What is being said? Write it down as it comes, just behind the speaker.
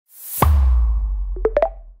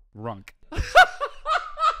Runk.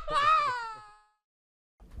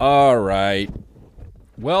 All right.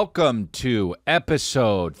 Welcome to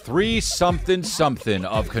episode 3 something something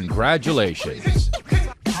of Congratulations.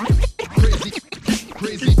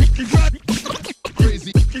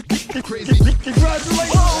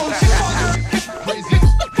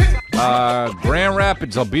 Grand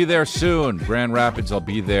Rapids, I'll be there soon. Grand Rapids, I'll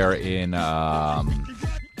be there in on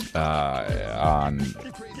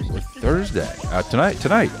Thursday,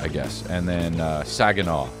 tonight, I guess, and then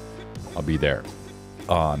Saginaw, I'll be there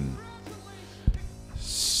on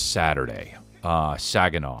Saturday.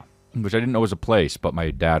 Saginaw, which I didn't know was a place, but my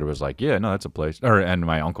dad was like, "Yeah, no, that's a place," and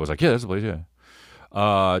my uncle was like, "Yeah, that's a place." Yeah.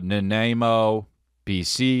 Nanaimo,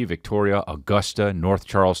 BC, Victoria, Augusta, North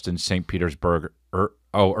Charleston, St. Petersburg.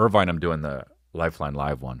 Irvine, I'm doing the Lifeline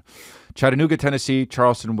Live one. Chattanooga, Tennessee,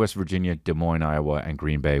 Charleston, West Virginia, Des Moines, Iowa, and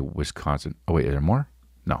Green Bay, Wisconsin. Oh, wait, are there more?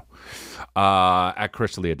 No. At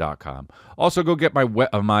crystalia.com. Also, go get my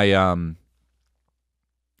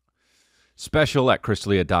special at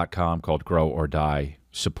crystalia.com called Grow or Die.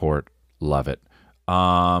 Support. Love it.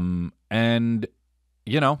 And,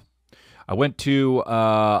 you know, I went to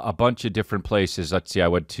a bunch of different places. Let's see. I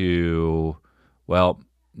went to,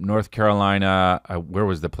 North Carolina. Where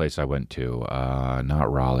was the place I went to? Not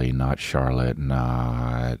Raleigh, not Charlotte,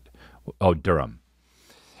 Durham.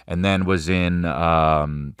 And then was in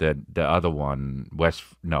the other one,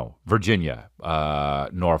 Virginia,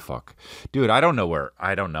 Norfolk. Dude, I don't know where.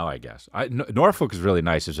 I don't know, I guess. Norfolk is really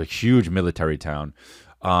nice. It's a huge military town.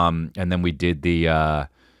 And then we did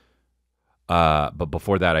but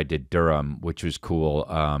before that I did Durham, which was cool.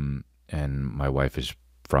 And my wife is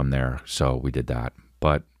from there, so we did that.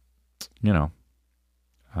 But, you know,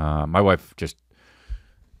 my wife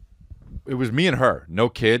it was me and her, no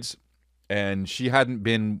kids. And she hadn't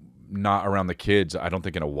been not around the kids, I don't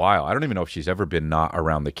think, in a while. I don't even know if she's ever been not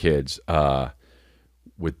around the kids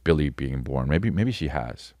with Billy being born. Maybe she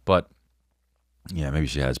has. But, yeah, maybe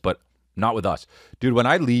she has. But not with us. Dude, when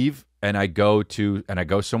I leave and I go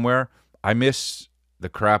somewhere, I miss the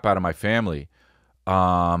crap out of my family.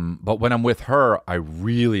 But when I'm with her, I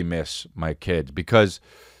really miss my kids because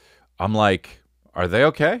I'm like, are they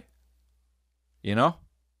okay? You know?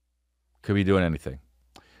 Could be doing anything.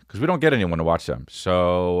 Because we don't get anyone to watch them.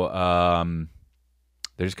 So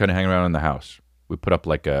they're just kind of hanging around in the house. We put up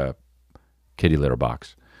like a kitty litter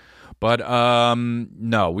box. But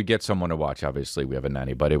no, we get someone to watch, obviously. We have a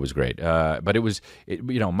nanny, but it was great. But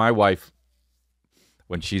my wife,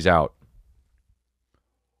 when she's out,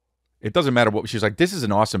 it doesn't matter what. She's like, this is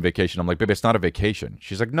an awesome vacation. I'm like, baby, it's not a vacation.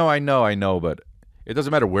 She's like, no, I know, but it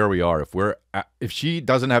doesn't matter where we are. If she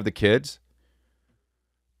doesn't have the kids,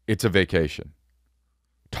 it's a vacation.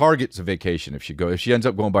 Target's a vacation if she ends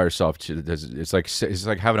up going by herself. It's like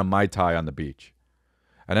having a Mai Tai on the beach.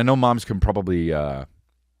 And I know moms can probably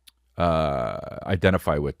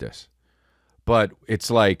identify with this, but it's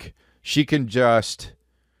like she could get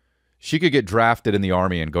drafted in the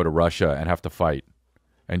army and go to Russia and have to fight.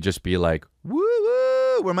 And just be like, woo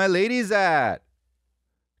woo, where my ladies at?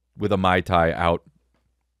 With a Mai Tai out,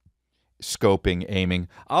 scoping, aiming.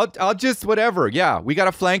 I'll just whatever. Yeah, we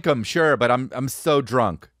gotta flank them, sure, but I'm so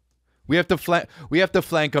drunk. We have to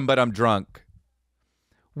flank them, but I'm drunk.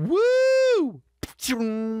 Woo!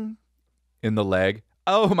 In the leg.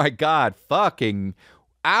 Oh my God! Fucking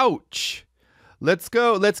ouch! Let's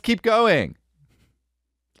go. Let's keep going.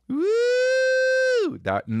 Woo!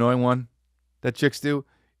 That annoying one that chicks do.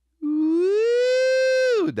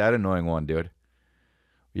 That annoying one, dude.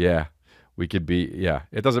 Yeah, we could be. Yeah,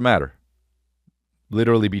 it doesn't matter.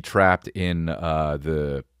 Literally, be trapped in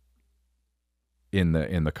the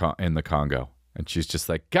Congo, and she's just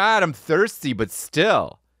like, God, I'm thirsty, but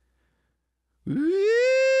still,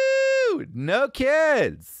 woo, no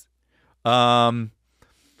kids. So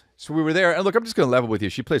we were there, and look, I'm just gonna level with you.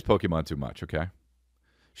 She plays Pokemon too much. Okay,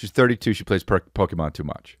 she's 32. She plays Pokemon too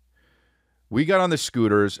much. We got on the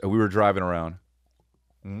scooters and we were driving around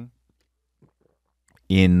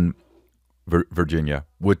in Virginia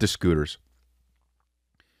with the scooters.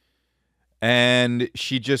 And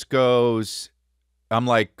she just goes, I'm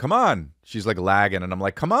like, come on. She's like lagging and I'm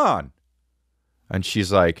like, come on. And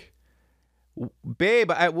she's like,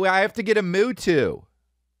 babe, I have to get a Mewtwo.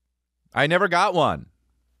 I never got one.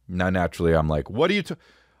 Now, naturally, I'm like, what are you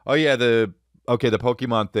oh, yeah, the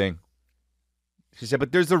Pokemon thing. She said,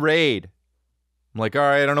 but there's a raid. I'm like, all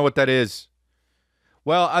right, I don't know what that is.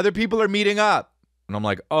 Well, other people are meeting up. And I'm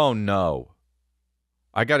like, oh, no.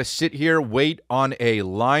 I got to sit here, wait on a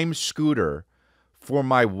Lime scooter for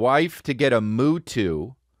my wife to get a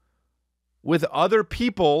Mewtwo with other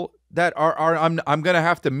people that I'm going to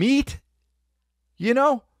have to meet, you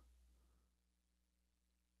know?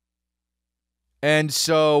 And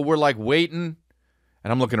so we're like waiting,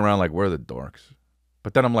 and I'm looking around like, where are the dorks?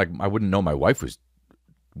 But then I'm like, I wouldn't know my wife was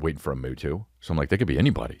waiting for a Mewtwo. So I'm like, they could be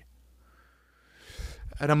anybody.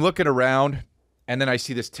 And I'm looking around, and then I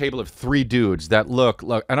see this table of 3 dudes that look,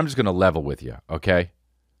 and I'm just going to level with you, okay?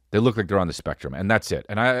 They look like they're on the spectrum, and that's it.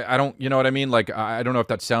 And I don't, you know what I mean? Like, I don't know if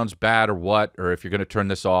that sounds bad or what, or if you're going to turn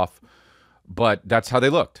this off, but that's how they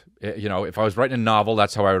looked. You know, if I was writing a novel,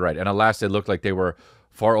 that's how I would write. And alas, they looked like they were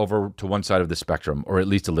far over to one side of the spectrum, or at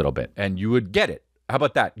least a little bit. And you would get it. How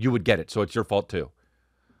about that? You would get it, so it's your fault too.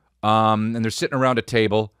 And they're sitting around a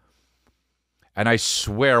table, and I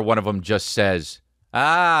swear one of them just says,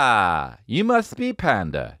 "Ah, you must be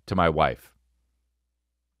Panda," to my wife.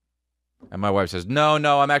 And my wife says, no,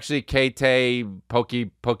 I'm actually Kate,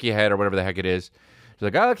 Pokeyhead, or whatever the heck it is. She's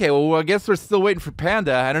like, oh, okay, well, I guess we're still waiting for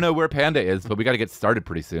Panda. I don't know where Panda is, but we got to get started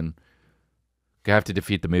pretty soon. I have to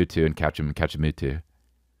defeat the Mewtwo and catch a Mewtwo.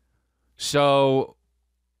 So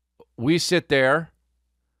we sit there,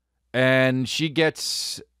 and she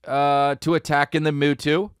gets to attacking the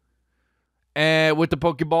Mewtwo and with the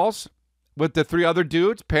Pokeballs with the 3 other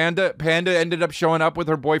dudes. Panda ended up showing up with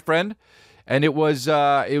her boyfriend. And it was,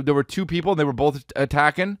 there were 2 people, and they were both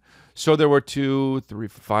attacking. So there were 2, 3,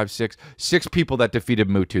 5, 6 people that defeated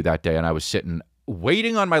Mewtwo that day. And I was sitting,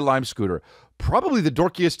 waiting on my Lime scooter. Probably the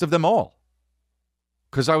dorkiest of them all.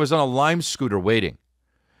 Because I was on a Lime scooter waiting.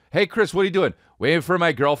 Hey, Chris, what are you doing? Waiting for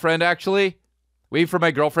my girlfriend, actually? Waiting for my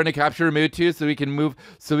girlfriend to capture Mewtwo so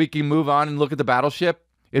we can move on and look at the battleship?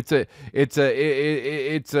 It's a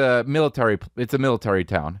military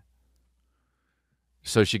town.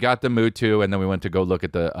 So she got the Mewtwo, and then we went to go look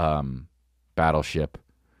at the battleship,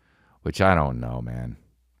 which I don't know, man.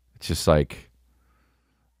 It's just like,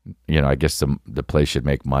 you know, I guess the place should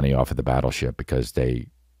make money off of the battleship because they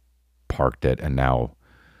parked it, and now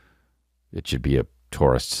it should be a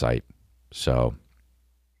tourist site. So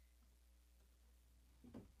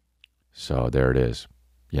there it is.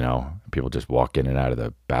 You know, people just walk in and out of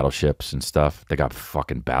the battleships and stuff. They got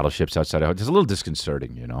fucking battleships outside. It's a little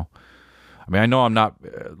disconcerting, you know. I mean, I know I'm not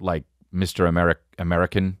like Mr.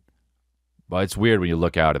 American, but it's weird when you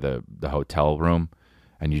look out of the hotel room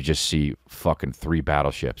and you just see fucking 3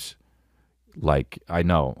 battleships. Like, I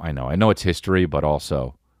know it's history, but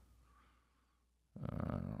also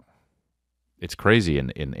it's crazy.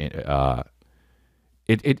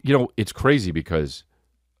 It's crazy because,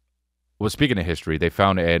 well, speaking of history, they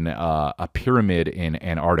found a pyramid in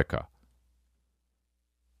Antarctica,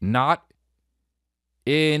 not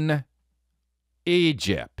in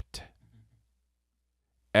Egypt.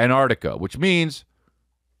 Antarctica, which means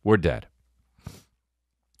we're dead.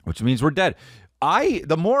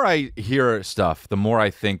 The more I hear stuff, the more I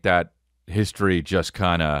think that history just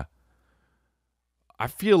kind of, I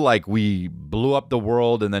feel like we blew up the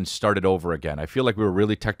world and then started over again. I feel like we were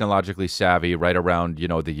really technologically savvy right around,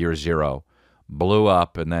 the year 0. Blew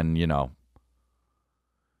up, and then,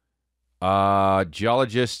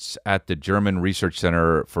 geologists at the German Research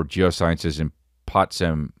Center for Geosciences in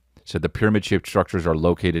Potsdam said the pyramid-shaped structures are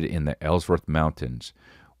located in the Ellsworth Mountains,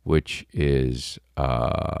 which is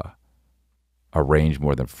a range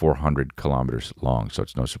more than 400 kilometers long. So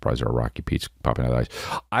it's no surprise there are rocky peaks popping out of the ice.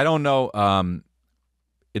 I don't know.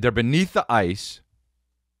 They're beneath the ice.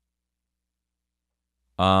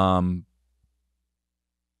 And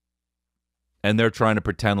they're trying to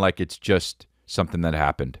pretend like it's just something that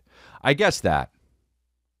happened. I guess that.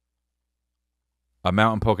 A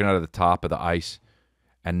mountain poking out of the top of the ice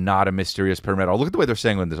and not a mysterious pyramid. Oh, look at the way they're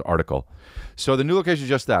saying in this article. So the new location is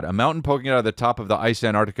just that. A mountain poking out of the top of the ice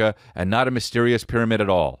Antarctica and not a mysterious pyramid at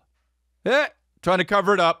all. Trying to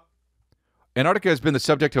cover it up. Antarctica has been the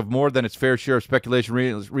subject of more than its fair share of speculation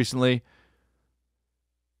recently.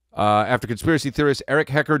 After conspiracy theorist Eric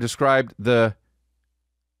Hecker described the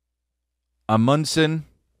Amundsen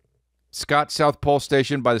Scott South Pole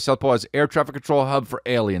Station by the South Pole as air traffic control hub for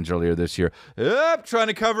aliens earlier this year. Trying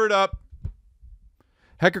to cover it up.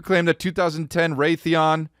 Hecker claimed that in 2010,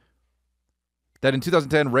 Raytheon,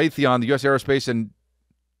 the U.S. aerospace and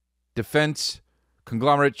defense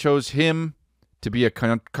conglomerate chose him to be a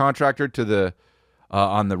contractor to the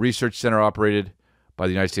on the research center operated by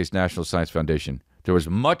the United States National Science Foundation. There was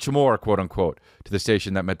much more, quote unquote, to the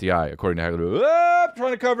station that met the eye, according to Hecker.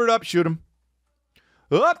 Trying to cover it up. Shoot him.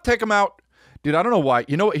 Take him out. Dude, I don't know why.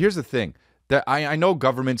 You know what? Here's the thing. That I know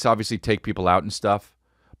governments obviously take people out and stuff,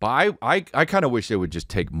 but I kind of wish they would just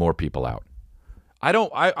take more people out. I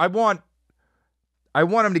want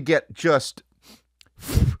them to get just,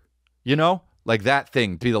 like that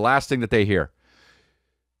thing to be the last thing that they hear.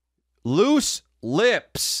 Loose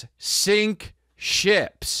lips sink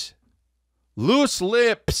ships. Loose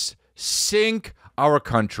lips sink our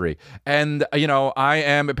country. And, you know, I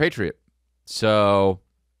am a patriot. So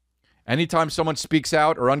anytime someone speaks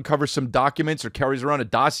out or uncovers some documents or carries around a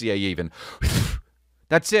dossier even,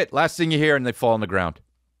 that's it. Last thing you hear, and they fall on the ground.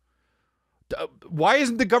 Why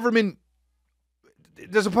isn't the government...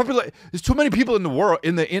 There's too many people in the world,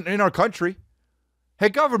 in our country. Hey,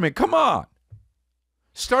 government, come on.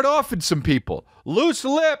 Start off with some people. Loose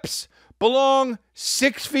lips belong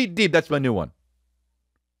 6 feet deep. That's my new one.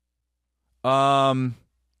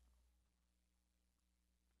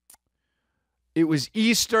 It was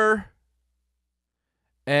Easter,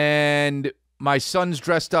 and my son's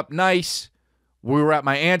dressed up nice. We were at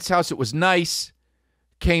my aunt's house. It was nice.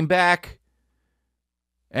 Came back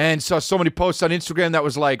and saw so many posts on Instagram that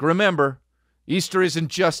was like, remember, Easter isn't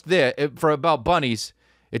just there for about bunnies.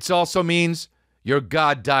 It also means your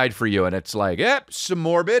God died for you. And it's like, yep, some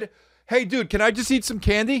morbid. Hey, dude, can I just eat some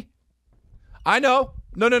candy? I know.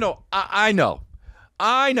 No. I know.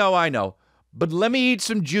 But let me eat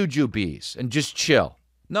some jujubes and just chill.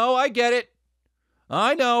 No, I get it.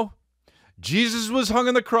 I know. Jesus was hung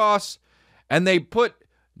on the cross, and they put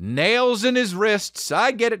nails in his wrists.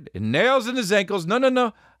 I get it. And nails in his ankles.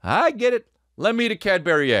 No. I get it. Let me eat a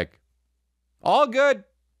Cadbury egg. All good.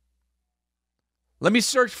 Let me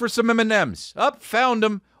search for some M&Ms. Up, found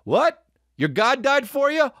them. What? Your God died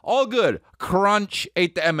for you? All good. Crunch,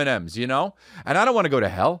 ate the M&Ms, you know? And I don't want to go to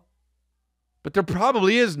hell. But there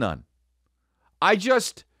probably is none. I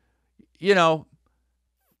just, you know,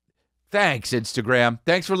 thanks, Instagram.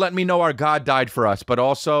 Thanks for letting me know our God died for us. But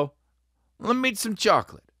also, let me eat some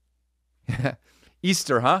chocolate.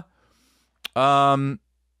 Easter, huh?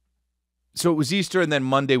 So it was Easter, and then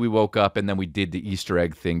Monday we woke up, and then we did the Easter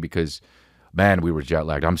egg thing because, man, we were jet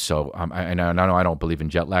lagged. I know I don't believe in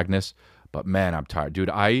jet lagness, but man, I'm tired. Dude,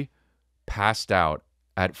 I passed out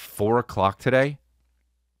at 4 o'clock today,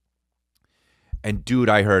 and dude,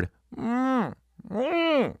 I heard,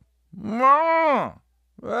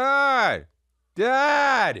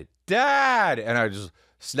 Dad, and I just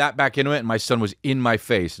snapped back into it, and my son was in my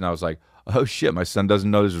face, and I was like, oh shit, my son doesn't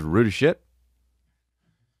know this is rude as shit.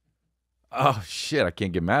 Oh shit, I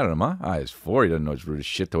can't get mad at him, huh? He's 4, he doesn't know it's rude as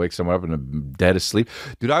shit to wake someone up and I'm dead asleep.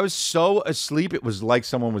 Dude, I was so asleep, it was like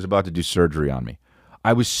someone was about to do surgery on me.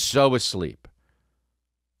 I was so asleep.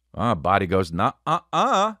 Body goes, I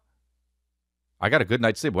got a good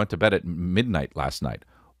night's sleep. Went to bed at midnight last night.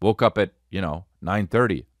 Woke up at,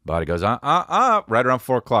 9:30. Body goes, right around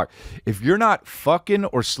 4 o'clock. If you're not fucking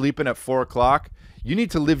or sleeping at 4 o'clock, you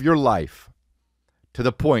need to live your life to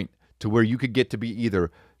the point to where you could get to be either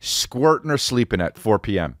squirting or sleeping at 4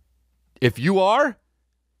 p.m. If you are,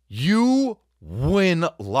 you win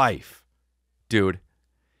life, dude.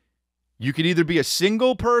 You could either be a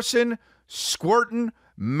single person, squirting,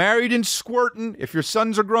 married and squirting, if your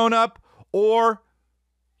sons are grown up, or,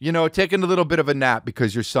 taking a little bit of a nap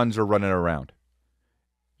because your sons are running around.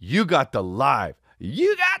 You got the life.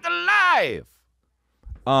 You got the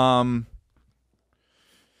life.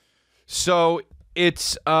 So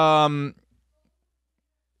it's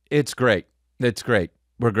great. It's great.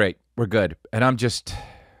 We're great. We're good. And I'm just,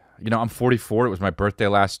 I'm 44. It was my birthday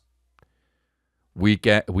last week.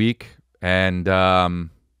 And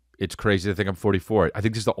it's crazy to think I'm 44. I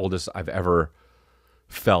think this is the oldest I've ever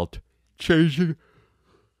felt changing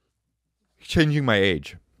my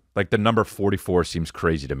age. Like the number 44 seems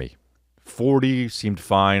crazy to me. 40 seemed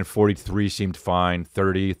fine. 43 seemed fine.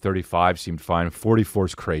 30, 35 seemed fine. 44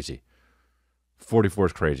 is crazy. 44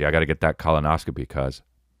 is crazy. I got to get that colonoscopy, cuz.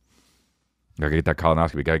 I got to get that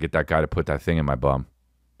colonoscopy. Got to get that guy to put that thing in my bum.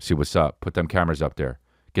 See what's up. Put them cameras up there.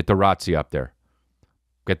 Get the ROTC up there.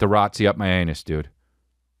 Get the ROTC up my anus, dude.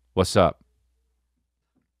 What's up?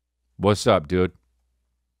 What's up, dude?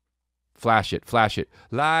 Flash it.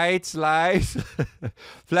 Lights.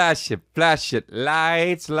 Flash it.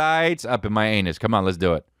 Lights. Up in my anus. Come on, let's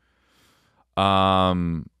do it. I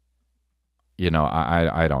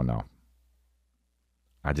don't know.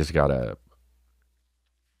 I just gotta...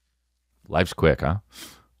 Life's quick, huh?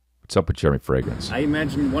 What's up with Jeremy Fragrance? I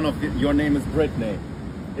imagine your name is Britney.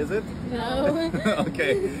 Is it? No.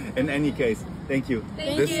 Okay. In any case, thank you.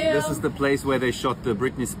 Thank you. This is the place where they shot the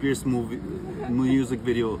Britney Spears music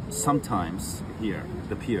video sometimes here,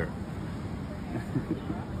 the pier.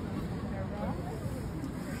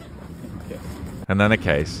 Okay. And then a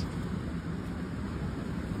case.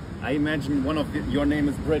 I imagine your name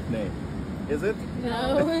is Britney. Is it?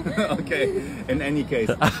 No. Okay. In any case,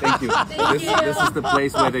 thank you. This is the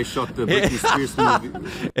place where they shot the Britney Spears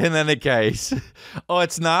movie. In any case. Oh,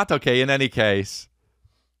 it's not? Okay, in any case.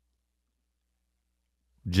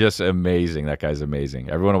 Just amazing. That guy's amazing.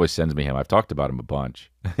 Everyone always sends me him. I've talked about him a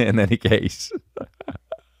bunch. In any case.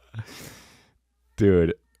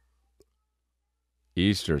 Dude.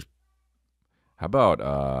 Easter's. How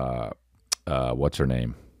about, what's her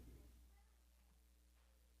name?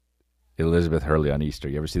 Elizabeth Hurley on Easter.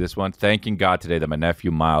 You ever see this one? Thanking God today that my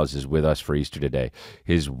nephew Miles is with us for Easter today.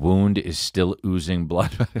 His wound is still oozing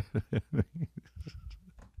blood.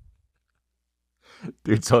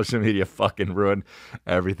 Dude, social media fucking ruined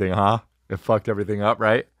everything, huh? It fucked everything up,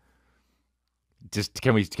 right? Just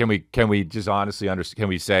can we just honestly understand? Can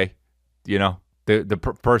we say, you know,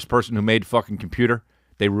 the first person who made fucking computer,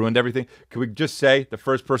 they ruined everything? Can we just say the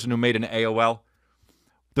first person who made an AOL,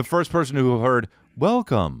 the first person who heard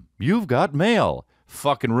 "Welcome, you've got mail,"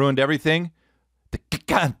 fucking ruined everything? The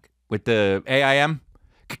kak with the AIM,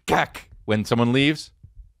 kak when someone leaves,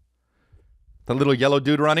 the little yellow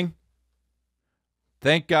dude running.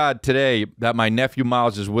 Thank God today that my nephew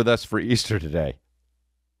Miles is with us for Easter today.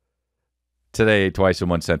 Today, twice in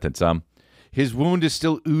one sentence. His wound is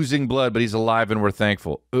still oozing blood, but he's alive and we're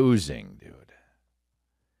thankful. Oozing, dude.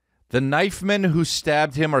 The knife men who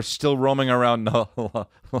stabbed him are still roaming around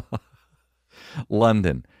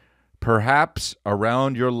London. Perhaps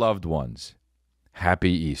around your loved ones. Happy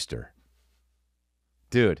Easter.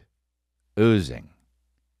 Dude, oozing.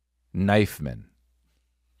 Knife men.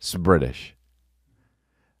 It's British.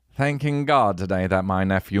 Thanking God today that my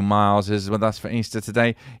nephew Miles is with us for Easter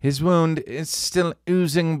today. His wound is still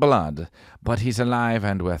oozing blood, but he's alive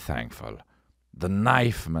and we're thankful. The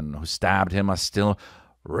knifemen who stabbed him are still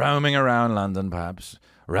roaming around London, perhaps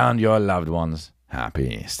around your loved ones.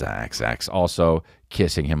 Happy Easter, XX. Also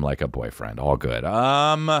kissing him like a boyfriend. All good.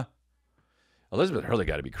 Elizabeth Hurley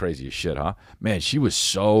got to be crazy as shit, huh? Man, she was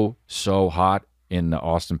so hot in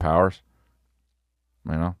Austin Powers.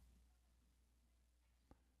 You know?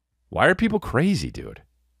 Why are people crazy, dude?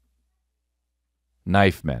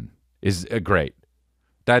 Knife Men is great.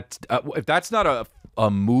 That if that's not a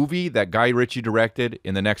movie that Guy Ritchie directed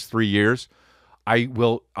in the next 3 years,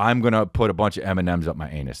 I'm gonna put a bunch of M&Ms up my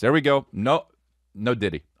anus. There we go. No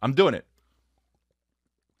Diddy. I'm doing it.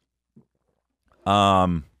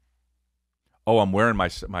 I'm wearing my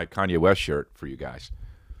Kanye West shirt for you guys.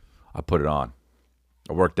 I put it on.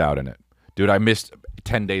 I worked out in it, dude. I missed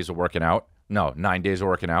 10 days of working out. No, 9 days of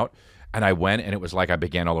working out. And I went, and it was like I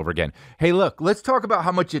began all over again. Hey, look, let's talk about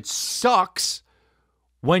how much it sucks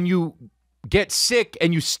when you get sick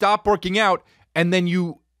and you stop working out, and then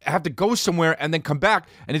you have to go somewhere and then come back,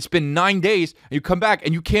 and it's been 9 days, and you come back,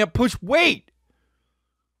 and you can't push weight.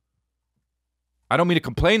 I don't mean to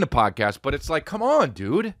complain the podcast, but it's like, come on,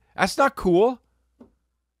 dude. That's not cool.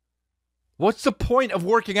 What's the point of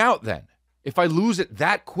working out then if I lose it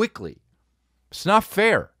that quickly? It's not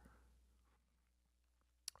fair.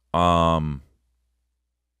 I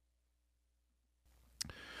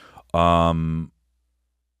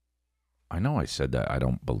know I said that I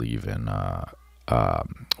don't believe in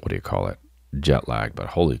what do you call it? Jet lag, but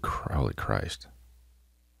holy Christ.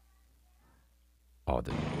 Oh,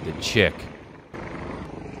 the chick.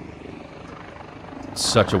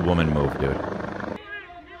 Such a woman move, dude.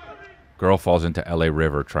 Girl falls into LA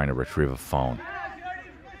River trying to retrieve a phone.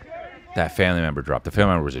 That family member dropped. The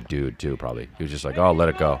family member was a dude, too, probably. He was just like, oh, let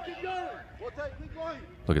it go.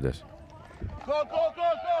 Look at this.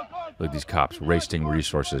 Look at these cops wasting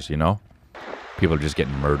resources, you know? People are just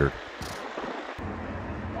getting murdered.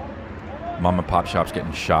 Mom and pop shops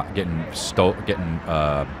getting shot,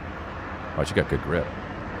 oh, she got good grip.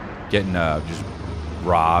 Getting just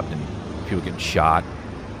robbed and people getting shot.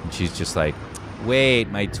 And she's just like, wait,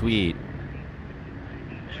 my tweet.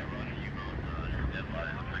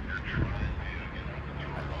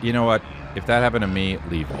 You know what? If that happened to me,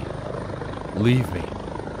 leave me. Leave me.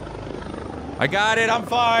 I got it. I'm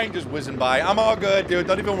fine. Just whizzing by. I'm all good, dude.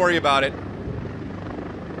 Don't even worry about it.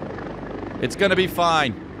 It's going to be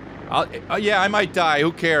fine. Yeah, I might die.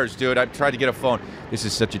 Who cares, dude? I tried to get a phone. This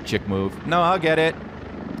is such a chick move. No, I'll get it.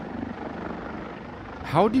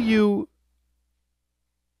 How do you...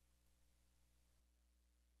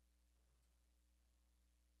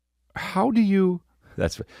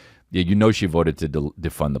 That's... Yeah, you know she voted to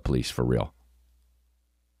defund the police for real.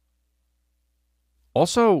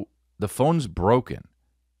 Also, the phone's broken.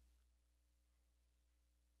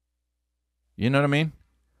 You know what I mean?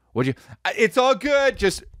 It's all good.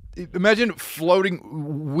 Just imagine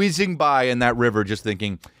floating, whizzing by in that river, just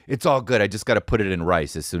thinking, it's all good. I just got to put it in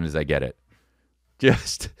rice as soon as I get it.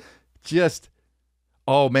 Just,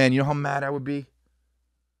 oh man, you know how mad I would be?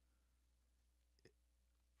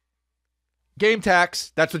 Game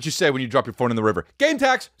tax. That's what you say when you drop your phone in the river. Game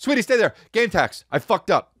tax. Sweetie, stay there. Game tax. I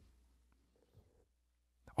fucked up.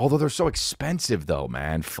 Although they're so expensive, though,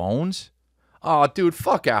 man. Phones? Oh, dude,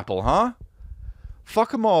 fuck Apple, huh?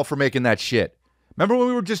 Fuck them all for making that shit. Remember when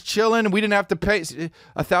we were just chilling and we didn't have to pay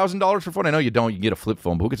 $1,000 for a phone? I know you don't. You can get a flip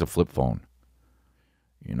phone, but who gets a flip phone?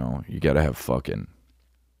 You know, you got to have fucking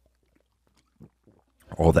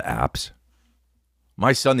all the apps.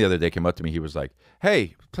 My son the other day came up to me. He was like,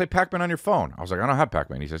 hey, play Pac-Man on your phone. I was like, I don't have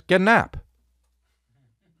Pac-Man. He says, get an app.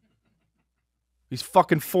 He's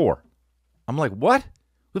fucking 4. I'm like, what?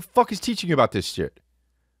 Who the fuck is teaching you about this shit?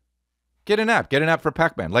 Get an app. Get an app for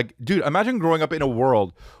Pac-Man. Like, dude, imagine growing up in a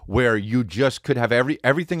world where you just could have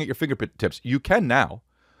everything at your fingertips. You can now.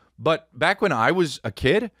 But back when I was a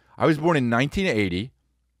kid, I was born in 1980.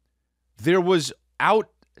 There was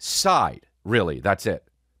outside, really. That's it.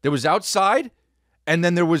 There was outside, and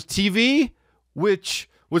then there was TV, which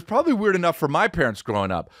was probably weird enough for my parents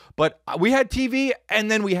growing up. But we had TV, and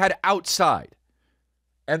then we had outside.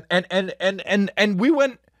 And we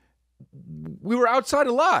were outside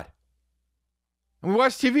a lot. And we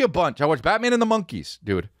watched TV a bunch. I watched Batman and the Monkeys,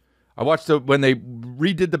 dude. I watched when they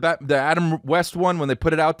redid the Adam West one, when they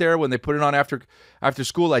put it out there, when they put it on after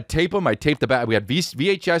school. I'd tape them. I taped we had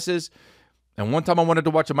VHSs. And one time I wanted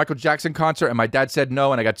to watch a Michael Jackson concert, and my dad said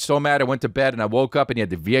no, and I got so mad I went to bed, and I woke up, and he had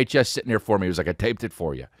the VHS sitting there for me. He was like, I taped it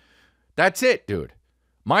for you. That's it, dude.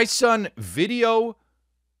 My son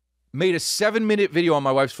made a 7-minute video on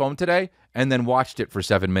my wife's phone today, and then watched it for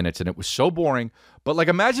 7 minutes, and it was so boring. But, like,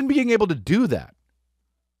 imagine being able to do that.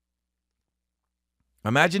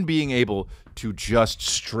 Imagine being able to just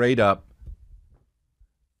straight up.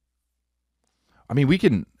 I mean, we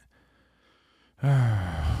can.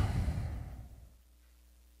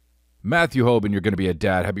 Matthew Hoban, you're going to be a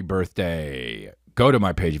dad. Happy birthday. Go to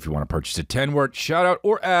my page if you want to purchase a 10-word shout out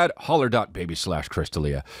or add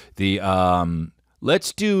holler.baby/Crystalia.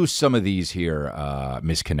 Let's do some of these here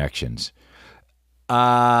misconnections.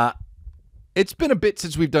 It's been a bit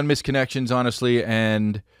since we've done misconnections, honestly,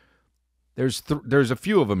 and there's a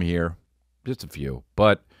few of them here, just a few,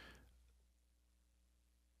 but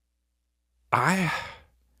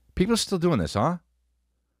people are still doing this, huh?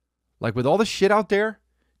 Like with all the shit out there,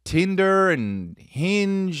 Tinder and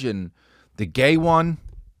Hinge and the gay one,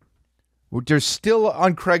 they're still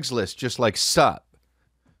on Craigslist, just like sup.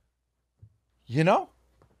 You know?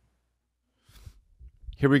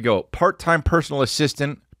 Here we go. Part-time personal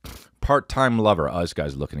assistant, part-time lover. Oh, this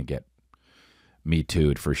guy's looking to get me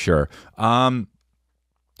too'd for sure. I'm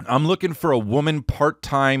looking for a woman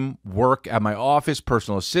part-time work at my office,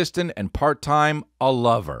 personal assistant, and part-time a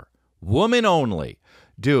lover. Woman only.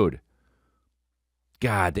 Dude.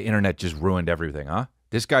 God, the internet just ruined everything, huh?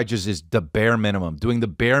 This guy just is the bare minimum. Doing the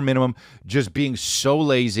bare minimum, just being so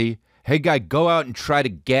lazy. Hey, guy, go out and try to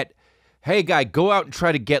get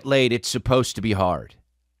laid. It's supposed to be hard.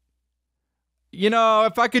 You know,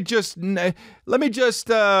 if I could just, let me just,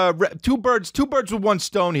 two birds with one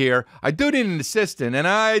stone here. I do need an assistant, and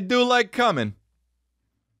I do like coming.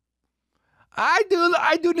 I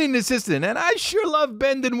do need an assistant, and I sure love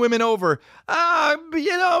bending women over.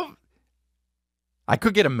 You know, I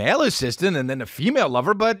could get a male assistant and then a female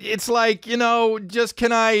lover, but it's like, you know, just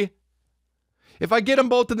if I get them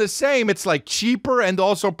both in the same, it's like cheaper and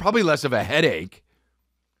also probably less of a headache.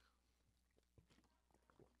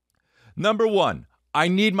 Number 1, I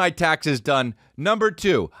need my taxes done. Number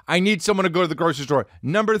 2, I need someone to go to the grocery store.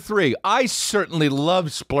 Number 3, I certainly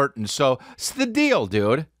love splurting, so it's the deal,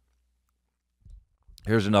 dude.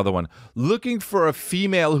 Here's another one. Looking for a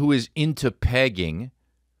female who is into pegging.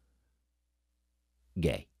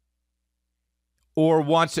 Gay. Or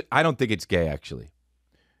wants it. I don't think it's gay, actually.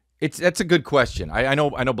 That's a good question. I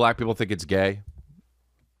know black people think it's gay.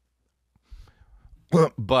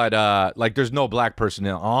 But like there's no black person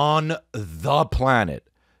on the planet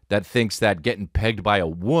that thinks that getting pegged by a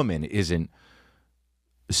woman isn't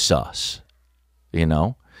sus. You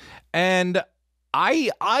know? And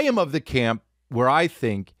I am of the camp where I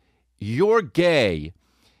think you're gay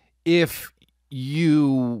if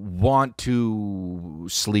you want to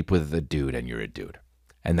sleep with a dude and you're a dude.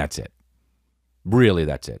 And that's it. Really,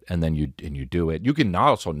 that's it. And then you do it. You can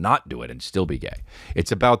also not do it and still be gay.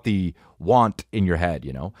 It's about the want in your head,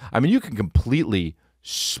 you know? I mean, you can completely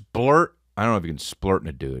splurt. I don't know if you can splurt in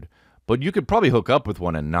a dude, but you could probably hook up with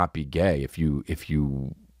one and not be gay if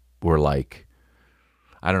you were like,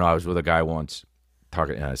 I don't know, I was with a guy once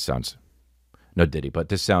talking, it sounds, no diddy, but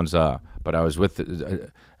this sounds, but I was with,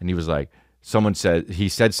 and he was like, he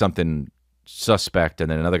said something suspect, and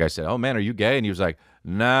then another guy said, oh man, are you gay? And he was like,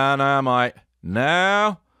 no, mate.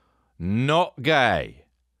 No, not gay.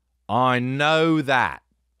 I know that.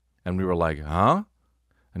 And we were like, huh?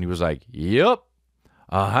 And he was like, yep,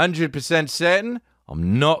 100% certain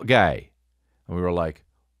I'm not gay. And we were like,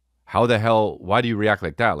 how the hell, why do you react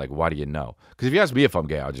like that? Like, why do you know? Because if you ask me if I'm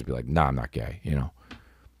gay, I'll just be like, nah, I'm not gay, you know? And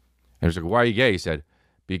he was like, why are you gay? He said,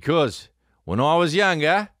 because when I was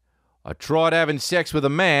younger, I tried having sex with a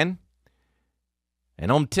man,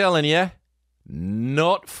 and I'm telling you,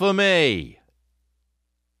 not for me.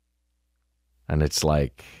 And it's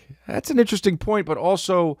like, that's an interesting point, but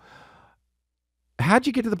also, how'd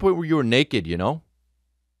you get to the point where you were naked, you know?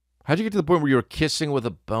 How'd you get to the point where you were kissing with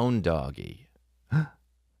a bone doggy?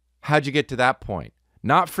 How'd you get to that point?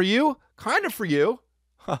 Not for you? Kind of for you.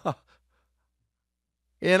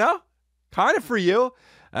 You know? Kind of for you.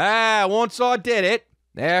 Once I did it,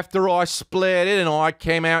 after I split it and I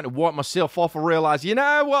came out and wiped myself off, I realized, you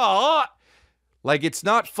know what? Like, it's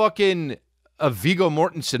not fucking a Viggo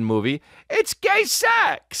Mortensen movie. It's gay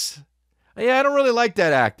sex. Yeah, I don't really like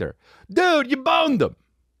that actor. Dude, you boned him.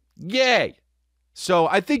 Yay. So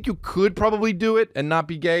I think you could probably do it and not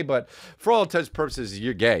be gay, but for all intents and purposes,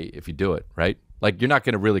 you're gay if you do it, right? Like, you're not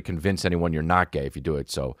going to really convince anyone you're not gay if you do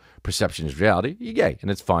it. So perception is reality. You're gay,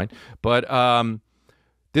 and it's fine. But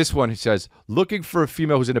this one, he says, looking for a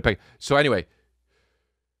female who's into peg. So anyway,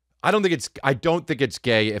 I don't think it's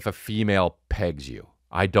gay if a female pegs you.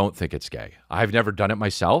 I don't think it's gay. I've never done it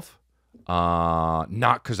myself.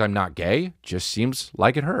 Not because I'm not gay. Just seems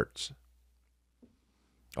like it hurts.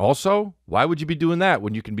 Also, why would you be doing that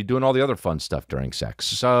when you can be doing all the other fun stuff during sex?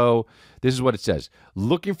 So this is what it says.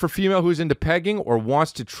 Looking for female who's into pegging or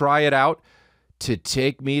wants to try it out to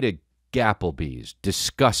take me to Gapplebee's.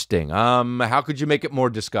 Disgusting. How could you make it more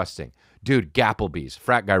disgusting? Dude, Gapplebee's.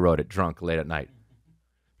 Frat guy wrote it drunk late at night.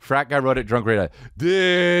 Frat guy wrote it drunk late at night.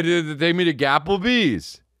 Dude, take me to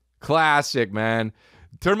Gapplebee's. Classic, man.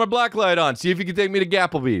 Turn my black light on. See if you can take me to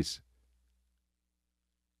Gapplebee's.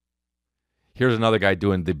 Here's another guy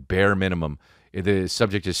doing the bare minimum. The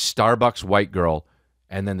subject is Starbucks white girl,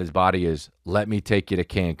 and then his body is, let me take you to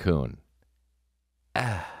Cancun.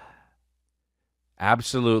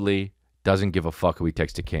 Absolutely doesn't give a fuck who he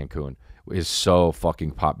takes to Cancun. Is so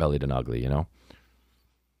fucking pot-bellied and ugly, you know?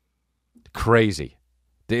 Crazy.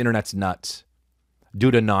 The internet's nuts.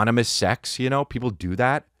 Dude, anonymous sex, you know? People do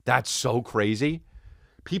that. That's so crazy.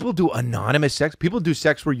 People do anonymous sex. People do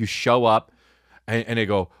sex where you show up, and they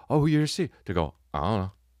go, oh, who you here to see? They go, I don't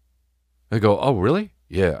know. They go, oh, really?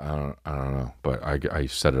 Yeah, I don't know. But I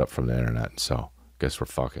set it up from the internet, so guess we're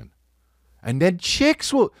fucking. And then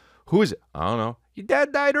chicks will, who is it? I don't know. Your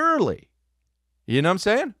dad died early. You know what I'm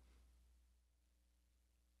saying?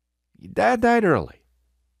 Your dad died early.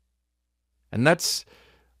 And that's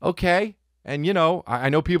okay. And, you know, I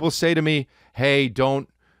know people say to me, hey, don't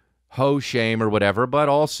hoe shame or whatever, but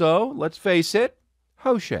also, let's face it,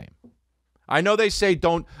 hoe shame. I know they say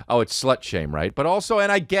don't, it's slut shame, right? But also,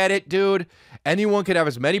 and I get it, dude, anyone could have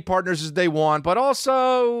as many partners as they want, but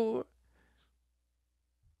also,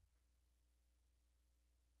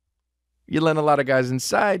 you let a lot of guys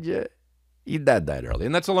inside you. Your dad died early.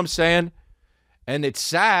 And that's all I'm saying. And it's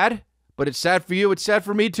sad, but it's sad for you. It's sad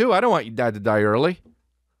for me, too. I don't want your dad to die early.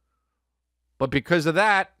 But because of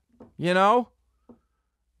that, you know,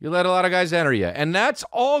 you let a lot of guys enter you. And that's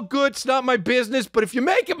all good. It's not my business. But if you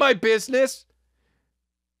make it my business,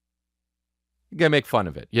 you're going to make fun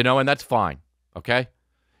of it, you know, and that's fine. Okay?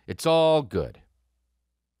 It's all good.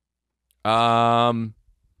 Because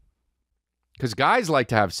guys like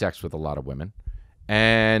to have sex with a lot of women.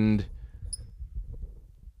 And,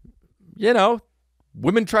 you know,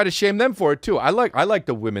 women try to shame them for it, too. I like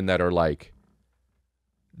the women that are like,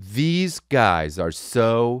 these guys are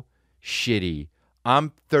so shitty.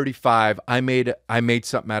 I'm 35. I made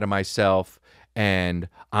something out of myself, and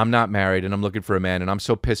I'm not married, and I'm looking for a man, and I'm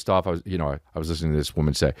so pissed off. I was listening to this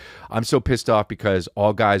woman say, I'm so pissed off because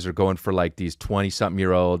all guys are going for like these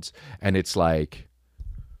 20-something-year-olds, and it's like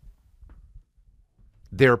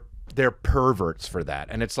they're perverts for that.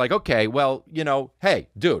 And it's like, okay, well, you know, hey,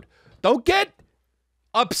 dude, don't get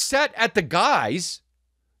upset at the guys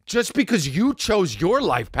just because you chose your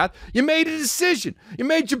life path. You made a decision. You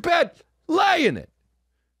made your bed. Lay in it.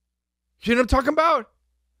 You know what I'm talking about?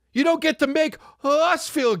 You don't get to make us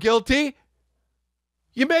feel guilty.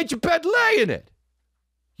 You made your bed, lay in it.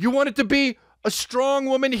 You wanted to be a strong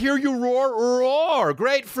woman, hear you roar, roar.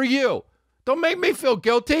 Great for you. Don't make me feel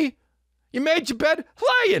guilty. You made your bed,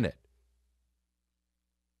 lay in it.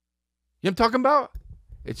 You know what I'm talking about?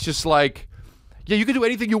 It's just like, yeah, you can do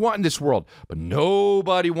anything you want in this world, but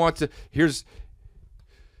nobody wants to.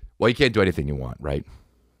 Well, you can't do anything you want, right?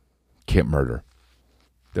 Can't murder.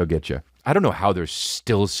 They'll get you. I don't know how there's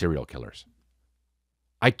still serial killers.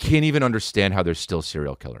 I can't even understand how there's still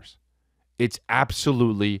serial killers. It's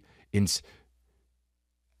absolutely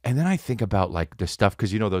And then I think about like the stuff,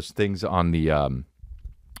 because you know those things on the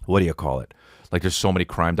what do you call it? Like there's so many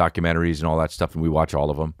crime documentaries and all that stuff, and we watch all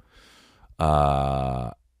of them.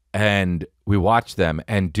 And we watch them,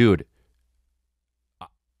 and dude,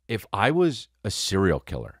 if I was a serial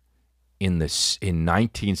killer in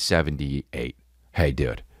 1978, hey,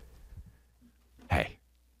 dude, hey,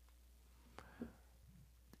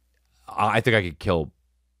 I think I could kill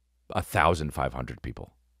 1,500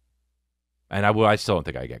 people, and I still don't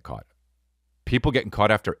think I get caught. People getting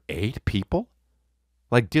caught after 8 people,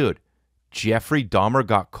 like, dude, Jeffrey Dahmer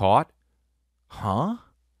got caught, huh?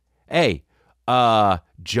 Hey,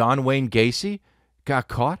 John Wayne Gacy got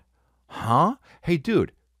caught, huh? Hey,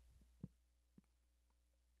 dude.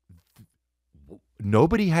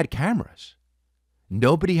 Nobody had cameras.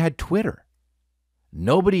 Nobody had Twitter.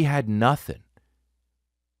 Nobody had nothing.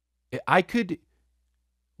 How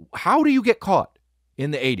do you get caught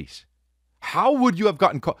in the 80s? How would you have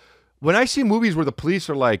gotten caught? When I see movies where the police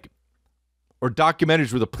are like, or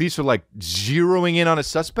documentaries where the police are like zeroing in on a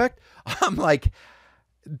suspect, I'm like,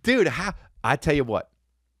 dude, how? I tell you what.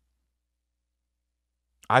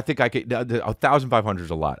 I think I could, 1,500 is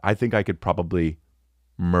a lot. I think I could probably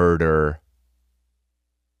murder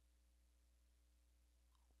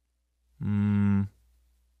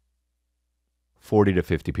 40 to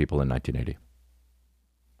 50 people in 1980.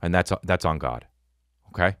 And that's on God.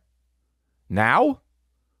 Okay? Now,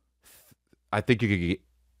 I think you could get,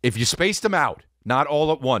 if you spaced them out, not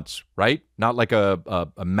all at once, right? Not like a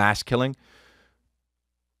mass killing.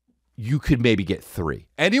 You could maybe get 3.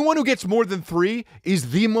 Anyone who gets more than 3 is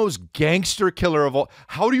the most gangster killer of all.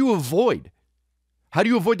 How do you avoid?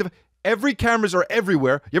 Every cameras are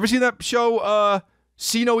everywhere. You ever seen that show,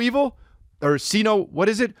 See No Evil? Or See No, what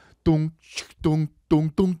is it? Dong, dong,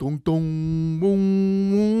 dong, dong, dong, dong,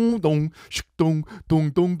 dong, dong, dong, dong, dong,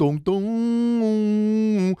 dong,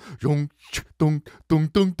 dong, dong, dong,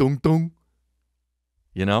 dong, dong, dong.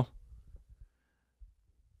 You know?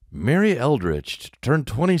 Mary Eldridge turned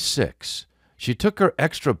 26. She took her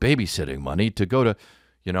extra babysitting money to go to,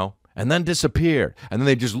 and then disappeared. And then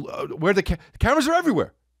they just, where the cameras are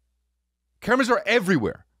everywhere. Cameras are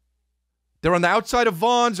everywhere. They're on the outside of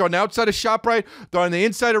Vaughn's, they're on the outside of ShopRite, they're on the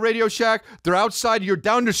inside of Radio Shack, they're outside, you're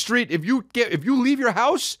down the street. If you leave your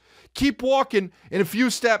house, keep walking, in a few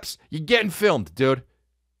steps, you're getting filmed, dude.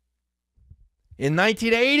 In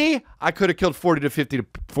 1980, I could have killed 40 to 50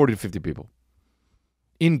 people.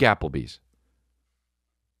 In Gapplebee's.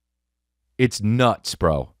 It's nuts,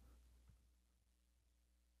 bro.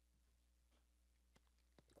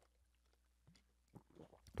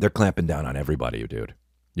 They're clamping down on everybody, dude.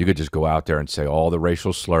 You could just go out there and say all the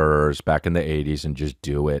racial slurs back in the 80s and just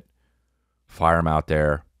do it. Fire them out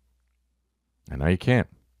there. And now you can't.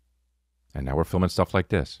 And now we're filming stuff like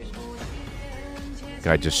this.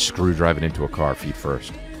 Guy just screwdriving into a car feet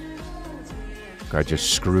first. Guy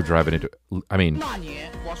just screwdriving into... I mean...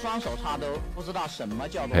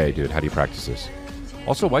 Hey, dude, how do you practice this?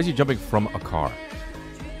 Also, why is he jumping from a car?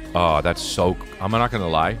 Oh, that's so... I'm not going to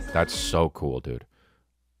lie. That's so cool, dude.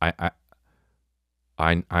 I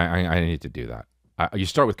need to do that. You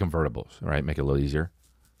start with convertibles, right? Make it a little easier.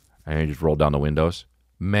 And you just roll down the windows.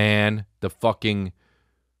 Man, the fucking...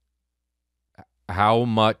 How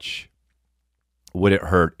much would it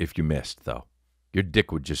hurt if you missed, though? Your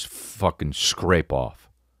dick would just fucking scrape off.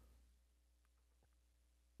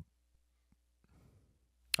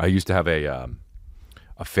 I used to have a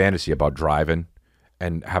fantasy about driving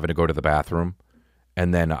and having to go to the bathroom.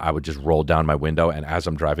 And then I would just roll down my window, and as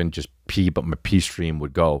I'm driving, just pee, but my pee stream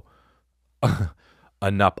would go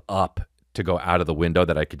enough up to go out of the window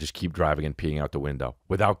that I could just keep driving and peeing out the window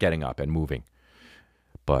without getting up and moving.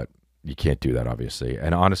 But you can't do that, obviously.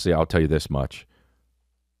 And honestly, I'll tell you this much.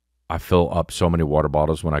 I fill up so many water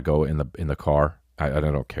bottles when I go in the car. I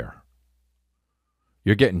don't care.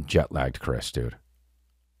 You're getting jet lagged, Chris, dude.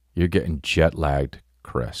 You're getting jet lagged,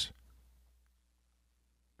 Chris.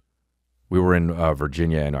 We were in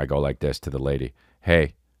Virginia, and I go like this to the lady.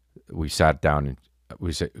 Hey, we sat down, and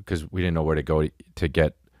we said, because we didn't know where to go to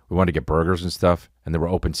get, we wanted to get burgers and stuff, and there were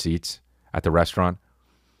open seats at the restaurant.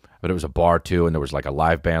 But it was a bar, too, and there was like a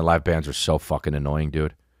live band. Live bands are so fucking annoying,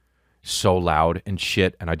 dude. So loud and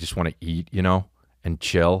shit, and I just want to eat, and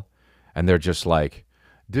chill. And they're just like,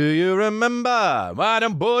 do you remember?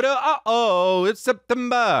 It's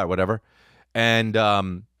September. Whatever. And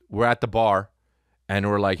we're at the bar. And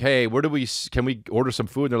we're like, hey, can we order some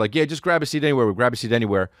food? And they're like, yeah, just grab a seat anywhere. We grab a seat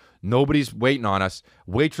anywhere. Nobody's waiting on us.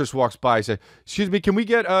 Waitress walks by, said, excuse me, can we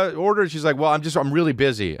get order? She's like, well, I'm really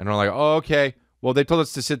busy. And we're like, oh, okay. Well, they told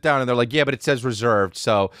us to sit down. And they're like, yeah, but it says reserved.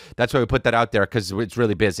 So that's why we put that out there, because it's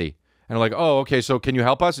really busy. And like, oh, okay, so can you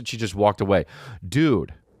help us? And she just walked away.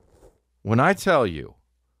 Dude, when I tell you,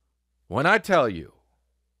 I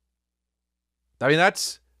mean,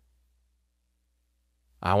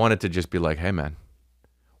 I wanted to just be like, hey, man,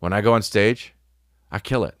 when I go on stage, I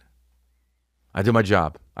kill it. I do my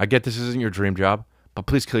job. I get this isn't your dream job, but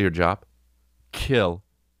please kill your job. Kill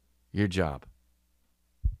your job.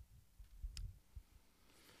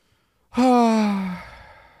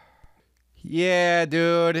 Yeah,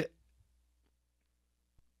 dude.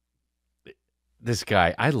 This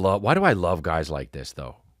guy, why do I love guys like this,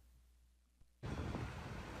 though?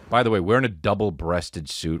 By the way, wearing a double-breasted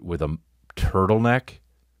suit with a turtleneck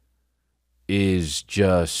is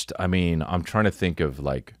just, I mean, I'm trying to think of,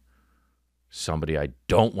 like, somebody I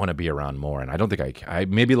don't want to be around more, and I don't think I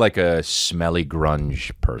maybe like a smelly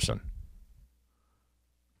grunge person.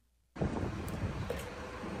 A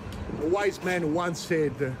wise man once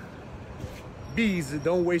said, bees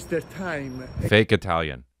don't waste their time Fake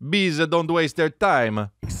Italian. Bees don't waste their time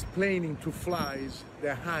explaining to flies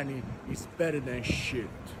that honey is better than shit.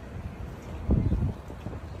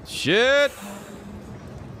 Shit.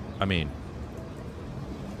 I mean,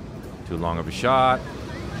 too long of a shot.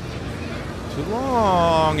 Too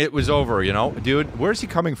long. It was over, you know? Dude, where's he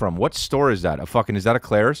coming from? What store is that? Is that a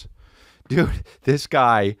Claire's? Dude, this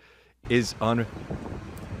guy is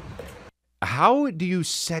How do you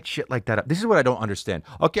set shit like that up? This is what I don't understand.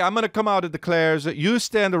 Okay, I'm going to come out of the Claire's. You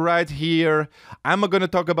stand right here. I'm going to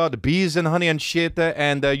talk about the bees and honey and shit,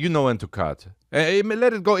 and you know when to cut.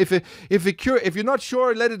 Let it go. If you're not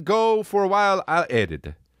sure, let it go for a while. I'll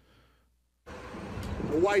edit.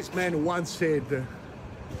 A wise man once said,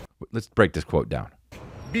 let's break this quote down.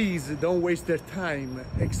 Bees don't waste their time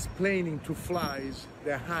explaining to flies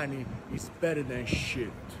that honey is better than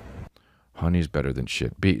shit. Honey's better than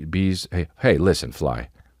shit. Bees, hey, listen, fly.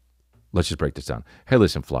 Let's just break this down. Hey,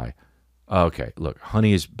 listen, fly. Okay, look,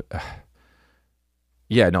 honey is...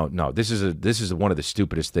 yeah, no, this is one of the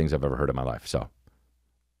stupidest things I've ever heard in my life, so.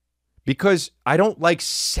 Because I don't like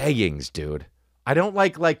sayings, dude. I don't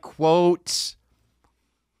like quotes.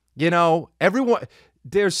 You know, everyone...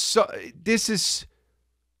 There's so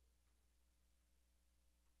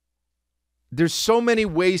many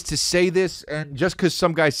ways to say this, and just because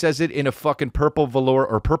some guy says it in a fucking purple velour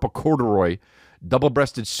or purple corduroy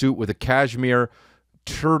double-breasted suit with a cashmere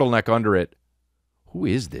turtleneck under it, who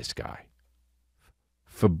is this guy?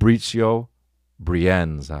 Fabrizio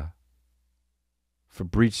Brienza.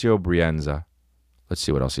 Let's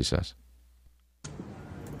see what else he says.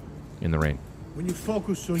 In the rain. When you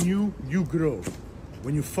focus on you grow.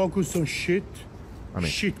 When you focus on shit,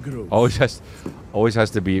 shit grows. Always has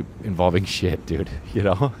to be involving shit, dude. You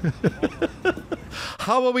know?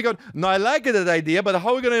 How are we going... No, I like that idea, but how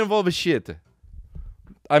are we going to involve a shit?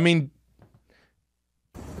 I mean...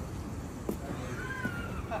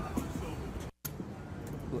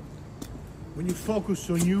 When you focus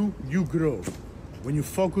on you grow. When you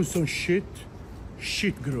focus on shit,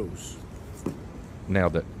 shit grows.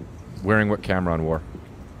 Nailed it. Wearing what Cameron wore.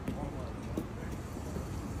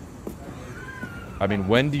 I mean,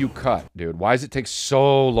 when do you cut, dude? Why does it take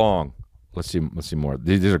so long? Let's see more.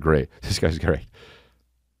 These are great. This guy's great.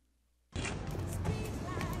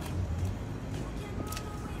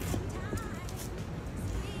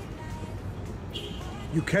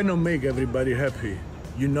 You cannot make everybody happy.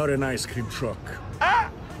 You're not an ice cream truck.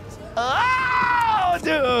 Oh,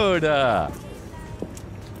 dude!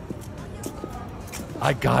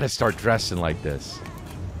 I gotta start dressing like this.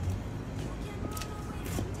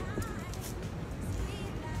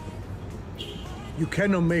 You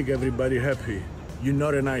cannot make everybody happy. You're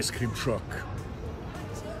not an ice cream truck.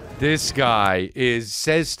 This guy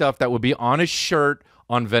says stuff that would be on a shirt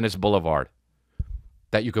on Venice Boulevard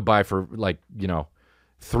that you could buy for, like, you know,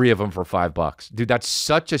 3 of them for $5. Dude, that's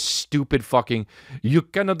such a stupid fucking... You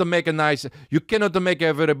cannot make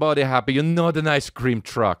everybody happy. You're not an ice cream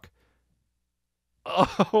truck.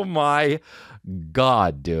 Oh my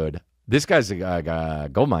God, dude. This guy's a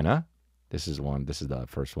gold mine, huh? This is one. This is the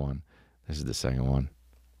first one. This is the second one.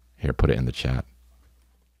 Here, put it in the chat.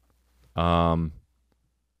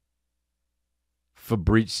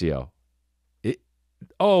 Fabrizio. The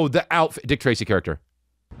outfit. Dick Tracy character.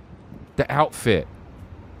 The outfit.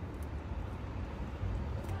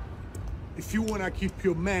 If you want to keep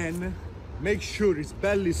your man, make sure his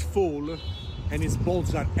belly's full and his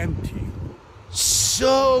balls are empty.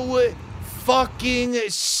 So fucking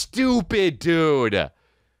stupid, dude.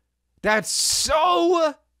 That's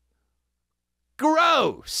so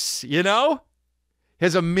gross, you know? He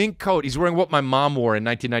has a mink coat. He's wearing what my mom wore in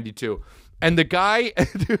 1992. And the guy,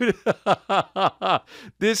 dude,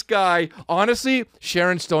 this guy, honestly,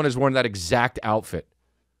 Sharon Stone has worn that exact outfit.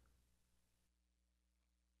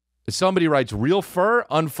 Somebody writes, real fur,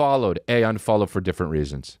 unfollowed. Unfollowed for different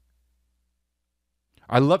reasons.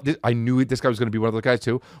 I love this. I knew this guy was going to be one of those guys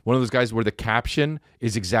too. One of those guys where the caption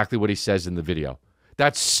is exactly what he says in the video.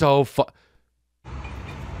 That's so fun.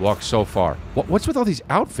 Walk so far. What's with all these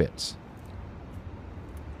outfits?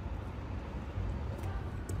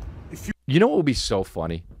 You know what would be so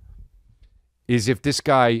funny? Is if this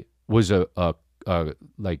guy was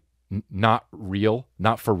like not real,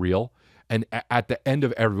 not for real, and at the end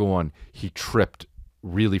of everyone, he tripped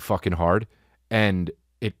really fucking hard, and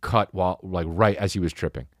it cut while like right as he was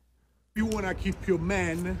tripping. If you wanna keep your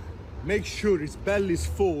man, make sure his belly's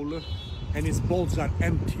full and his balls are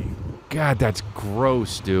empty. God, that's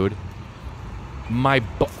gross, dude.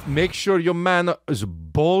 Make sure your man's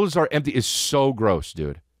balls are empty is so gross,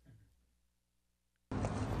 dude.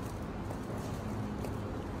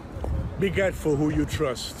 Be careful who you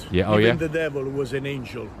trust. Yeah, oh Even the devil was an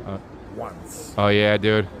angel once. Oh yeah,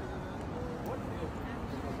 dude.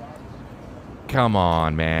 Come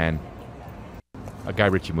on, man. A Guy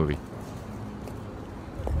Ritchie movie.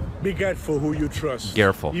 Be careful who you trust.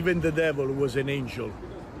 Careful. Even the devil was an angel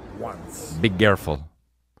once. Be careful.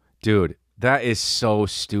 Dude, that is so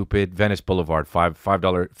stupid. Venice Boulevard,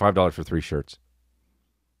 $5 for 3 shirts.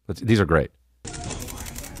 These are great.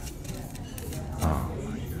 Oh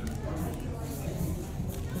my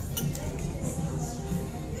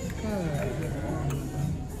God.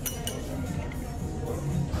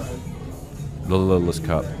 The littlest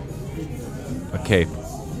cup. A cape.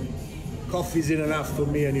 Coffee isn't enough for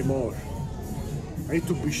me anymore. I need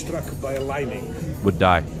to be struck by a lightning. Would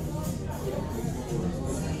die.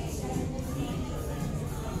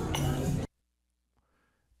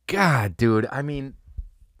 God, dude, I mean,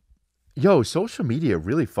 yo, social media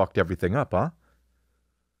really fucked everything up, huh?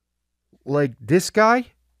 Like, this guy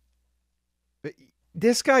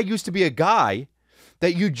used to be a guy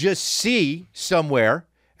that you just see somewhere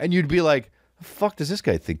and you'd be like, the fuck does this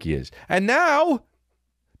guy think he is? And now,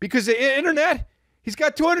 because of the internet, he's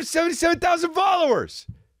got 277,000 followers.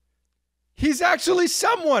 He's actually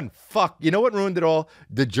someone. Fuck, you know what ruined it all?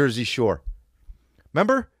 The Jersey Shore.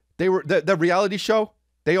 Remember? They were the reality show?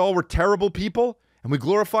 They all were terrible people, and we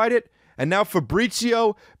glorified it. And now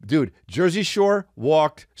Fabrizio, dude, Jersey Shore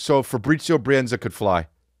walked so Fabrizio Brienza could fly.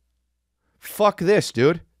 Fuck this,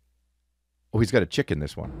 dude. Oh, he's got a chick in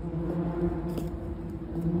this one.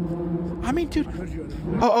 I mean, dude.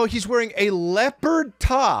 Oh, he's wearing a leopard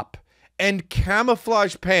top and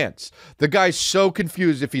camouflage pants. The guy's so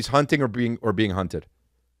confused if he's hunting or being hunted.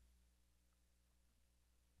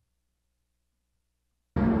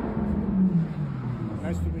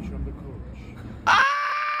 Nice to meet you, I'm the coach. Ah!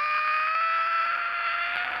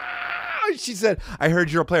 She said, I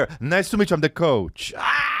heard you're a player. Nice to meet you, I'm the coach.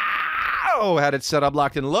 Ah! Oh, had it set up,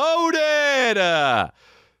 locked, and loaded.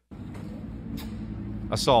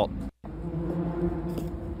 Assault.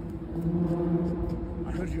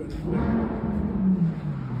 I heard you.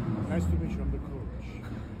 Nice to meet you, I'm the coach.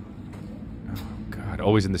 Oh, God.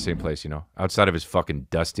 Always in the same place, you know? Outside of his fucking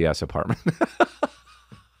dusty-ass apartment.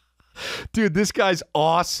 Dude, this guy's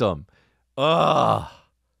awesome. Ugh.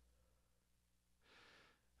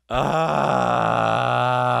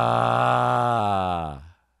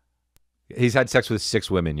 He's had sex with 6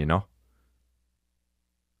 women, you know?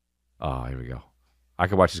 Oh, here we go. I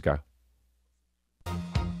could watch this guy.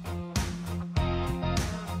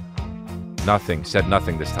 Nothing. Said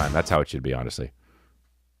nothing this time. That's how it should be, honestly.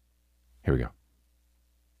 Here we go.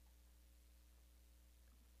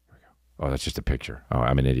 Oh, that's just a picture. Oh,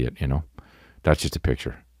 I'm an idiot, you know? That's just a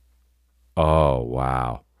picture. Oh,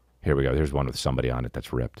 wow. Here we go. There's one with somebody on it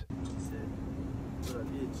that's ripped.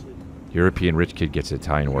 European rich kid gets an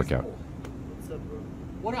Italian workout.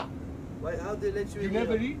 What up? Why, how they let you You in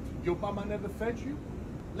never here? eat? Your mama never fed you?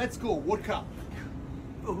 Let's go, work out.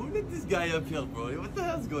 Bro, who let this guy up here, bro? What the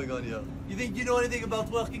hell's going on here? You think you know anything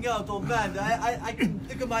about working out, old man? I can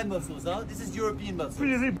look at my muscles, huh? This is European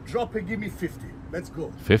muscles. Drop and give me 50. Let's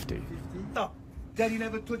go. 50. No. Daddy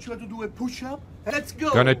never taught you how to do a push-up? Let's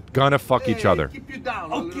go. Gonna fuck each other. Keep you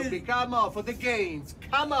down a little bit. Come on, for the gains.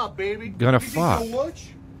 Come on, baby. Gonna this fuck. Is your watch?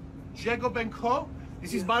 Jacob & Co.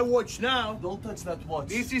 This is my watch now. Don't touch that watch.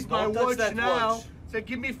 This is Don't my touch watch that now. Watch. So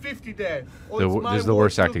give me 50 there. This is the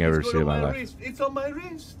worst acting I've ever seen in my life. Wrist. It's on my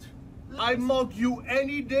wrist. I mug you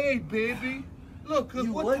any day, baby. Look,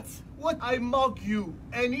 You what? I mug you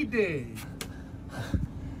any day.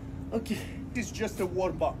 Okay. It's just a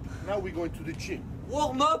warm-up. Now we're going to the gym.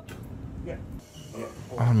 Warm up. Yeah.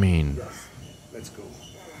 I mean, Let's go.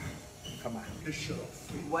 Come on, this shirt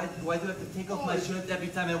off. Why do I have to take off my shirt every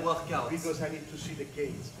time I work out? Because I need to see the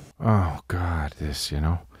kids. Oh, God, this,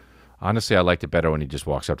 Honestly, I liked it better when he just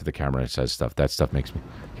walks up to the camera and says stuff. That stuff makes me...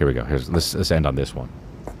 Here we go. Let's end on this one.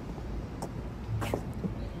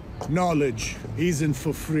 Knowledge isn't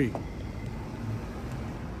for free.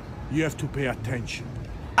 You have to pay attention.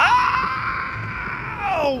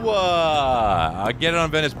 I get it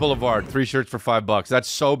on Venice Boulevard. 3 shirts for $5. That's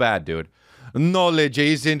so bad, dude. Knowledge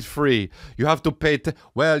isn't free. You have to pay...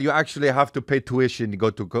 Well, you actually have to pay tuition to go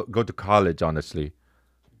to college, honestly.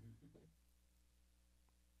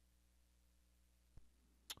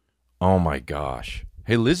 Oh, my gosh.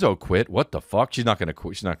 Hey, Lizzo quit. What the fuck? She's not going to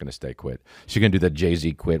quit. She's not going to stay quit. She's going to do that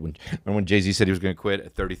Jay-Z quit. When Jay-Z said he was going to quit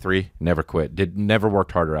at 33, never quit. Never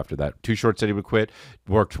worked harder after that. Too Short said he would quit.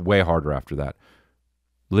 Worked way harder after that.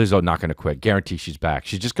 Lizzo not going to quit. Guarantee she's back.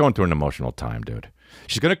 She's just going through an emotional time, dude.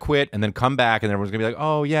 She's going to quit and then come back and everyone's going to be like,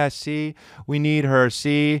 oh, yeah, see, we need her.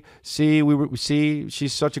 See,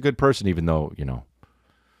 she's such a good person, even though,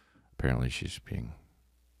 apparently she's being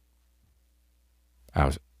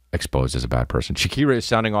exposed as a bad person. Shakira is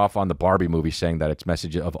sounding off on the Barbie movie, saying that its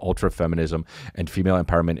message of ultra-feminism and female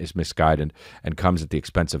empowerment is misguided and comes at the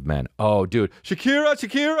expense of men. Oh, dude.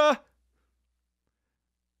 Shakira!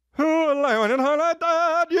 Who lying in her like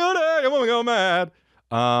that? You won't go mad.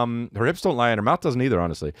 Her hips don't lie and her mouth doesn't either,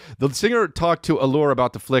 honestly. The singer talked to Allure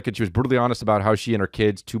about the flick, and she was brutally honest about how she and her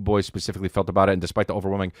kids, 2 boys specifically, felt about it. And despite the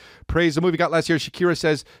overwhelming praise the movie got last year, Shakira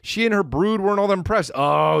says she and her brood weren't all that impressed.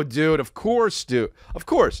 Oh, dude, of course, dude. Of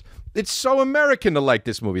course. It's so American to like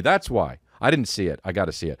this movie. That's why. I didn't see it. I got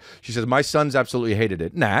to see it. She says, my sons absolutely hated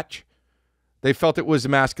it. Natch. They felt it was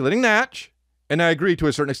emasculating. Natch. And I agree to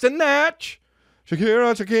a certain extent. Natch.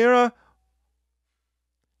 Shakira.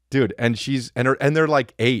 Dude, and they're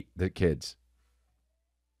like 8, the kids.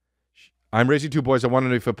 I'm raising 2 boys. I want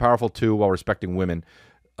them to feel powerful too while respecting women.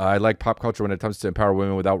 I like pop culture when it comes to empower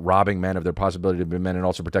women without robbing men of their possibility to be men and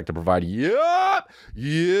also protect and provide. Yep.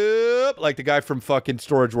 Like the guy from fucking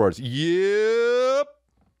Storage Wars. Yep.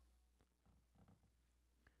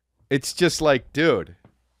 It's just like, dude.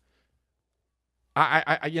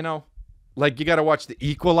 I like you got to watch The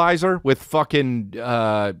Equalizer with fucking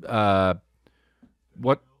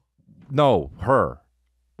what? No, her.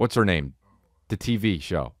 What's her name? The TV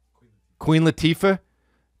show. Queen Latifah?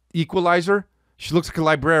 Equalizer? She looks like a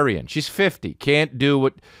librarian. She's 50. Can't do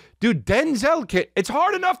what... Dude, Denzel can't... It's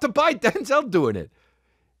hard enough to buy Denzel doing it.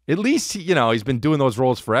 At least, he's been doing those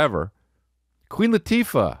roles forever. Queen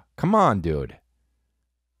Latifah. Come on, dude.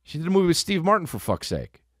 She did a movie with Steve Martin, for fuck's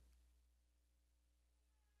sake.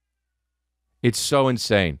 It's so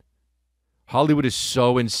insane. Hollywood is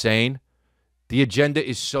so insane. The agenda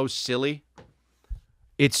is so silly.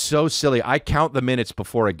 It's so silly. I count the minutes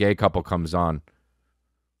before a gay couple comes on.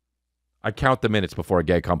 I count the minutes before a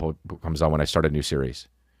gay couple comes on when I start a new series.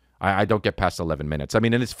 I don't get past 11 minutes. I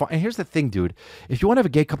mean, and it's fun. And here's the thing, dude. If you want to have a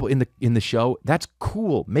gay couple in the show, that's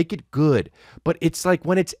cool. Make it good. But it's like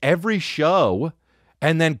when it's every show,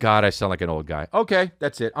 and then, God, I sound like an old guy. Okay,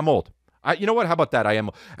 that's it. I'm old. You know what? How about that? I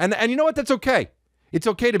am. And you know what? That's okay. It's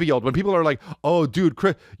okay to be old. When people are like, "Oh, dude,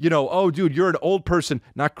 you're an old person."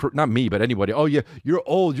 Not me, but anybody. "Oh, yeah, you're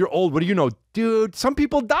old. What do you know?" Dude, some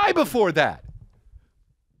people die before that.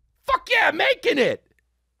 Fuck yeah, making it.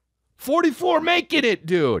 44 making it,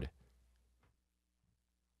 dude.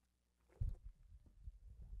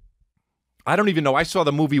 I don't even know. I saw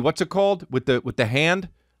the movie. What's it called? With the hand?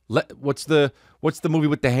 What's the movie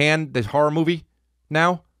with the hand? The horror movie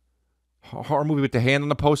now? Horror movie with the hand on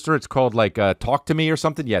the poster. It's called like Talk to Me or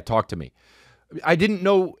something. Yeah, Talk to Me. I didn't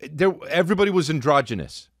know everybody was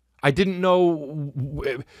androgynous. I didn't know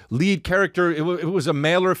lead character. It was a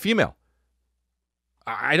male or a female.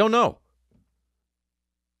 I don't know.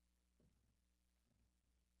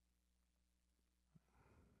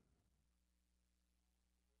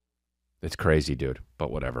 It's crazy, dude.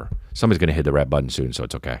 But whatever. Somebody's gonna hit the red button soon, so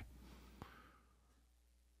it's okay.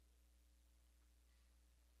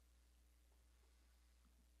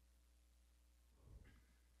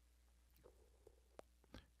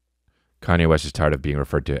 Kanye West is tired of being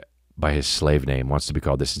referred to by his slave name, wants to be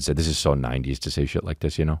called this instead. This is so 90s to say shit like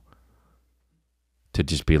this, To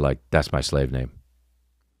just be like, that's my slave name.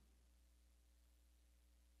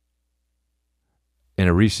 In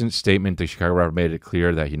a recent statement, the Chicago rapper made it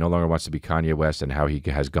clear that he no longer wants to be Kanye West and how he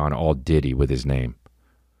has gone all Diddy with his name.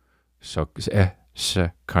 So,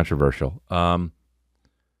 controversial.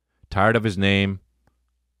 Tired of his name.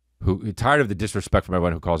 Tired of the disrespect from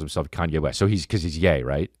everyone who calls himself Kanye West. So because he's gay,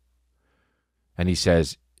 right? And he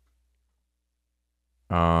says,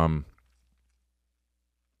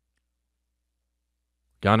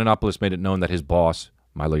 Yiannopoulos made it known that his boss,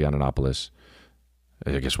 Milo Yiannopoulos,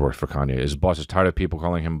 I guess works for Kanye, his boss is tired of people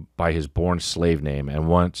calling him by his born slave name and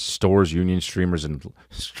wants stores, union streamers,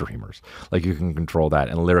 like you can control that,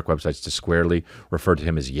 and lyric websites to squarely refer to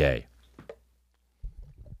him as Ye.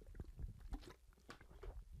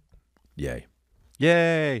 Yay.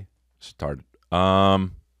 Yay. Started.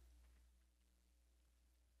 Kanye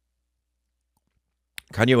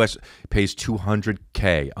West pays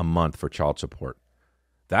 $200K a month for child support.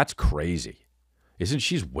 That's crazy. Isn't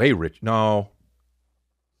she's way rich? No.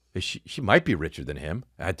 She might be richer than him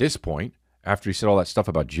at this point, after he said all that stuff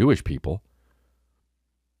about Jewish people.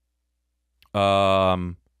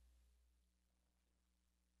 That's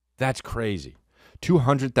crazy.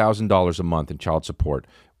 $200,000 a month in child support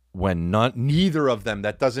when neither of them,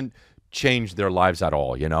 that doesn't change their lives at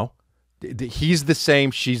all, you know? He's the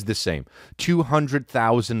same, she's the same.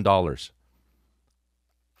 $200,000.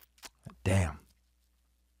 Damn.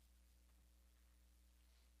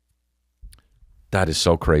 That is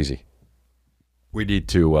so crazy. We need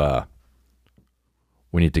to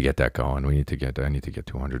get that going. I need to get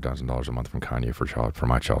 $200,000 a month from Kanye for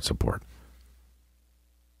my child support.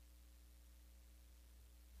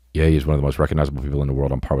 Yeah, he's one of the most recognizable people in the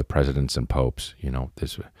world, on par with presidents and popes. You know,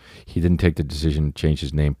 he didn't take the decision to change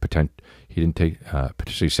his name. He didn't take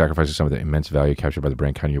potentially sacrificing some of the immense value captured by the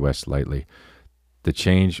brand Kanye West lightly. The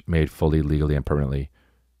change made fully, legally, and permanently.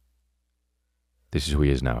 This is who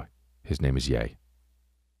he is now. His name is Ye.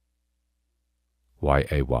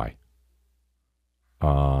 Y-A-Y.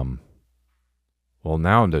 Well,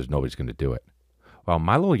 now nobody's going to do it. Well,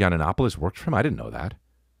 Milo Yiannopoulos worked for him? I didn't know that.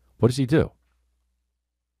 What does he do?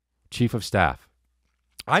 Chief of staff.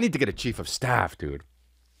 I need to get a chief of staff, dude.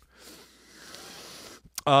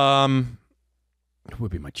 Who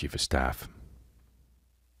would be my chief of staff?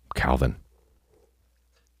 Calvin.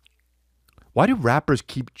 Why do rappers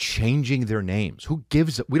keep changing their names?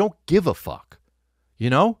 We don't give a fuck. You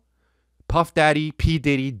know? Puff Daddy, P.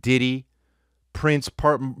 Diddy, Diddy, Prince,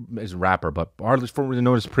 is a rapper, but formerly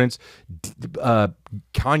known as Prince,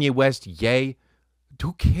 Kanye West, Ye.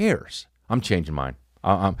 Who cares? I'm changing mine.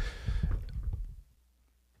 I'll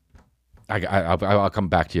come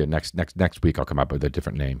back to you next week. I'll come up with a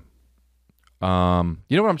different name. You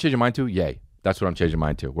know what I'm changing mine to? Ye. That's what I'm changing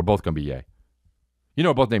mine to. We're both gonna be Ye. You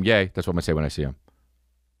know, we're both named Ye. That's what I'm gonna say when I see him.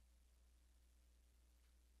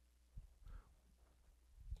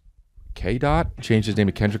 K-Dot changed his name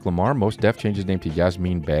to Kendrick Lamar. Most Def changed his name to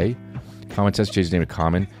Yasmin Bey. Common Sense changed his name to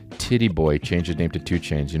Common. Titty Boy changed his name to 2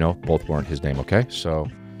 Chainz. You know, both weren't his name. Okay, so.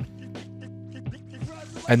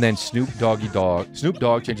 And then Snoop Doggy Dogg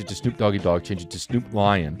changed it to Snoop Doggy Dogg, changed it to Snoop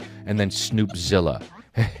Lion, and then Snoopzilla.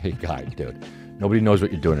 Hey, guy, dude. Nobody knows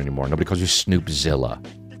what you're doing anymore. Nobody calls you Snoopzilla.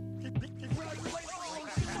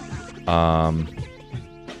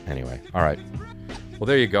 Anyway, all right. Well,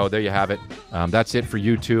 there you go. There you have it. That's it for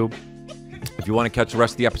YouTube. If you want to catch the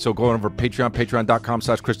rest of the episode, go over to Patreon,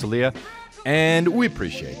 patreon.com/Crystalia, and we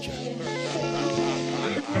appreciate you.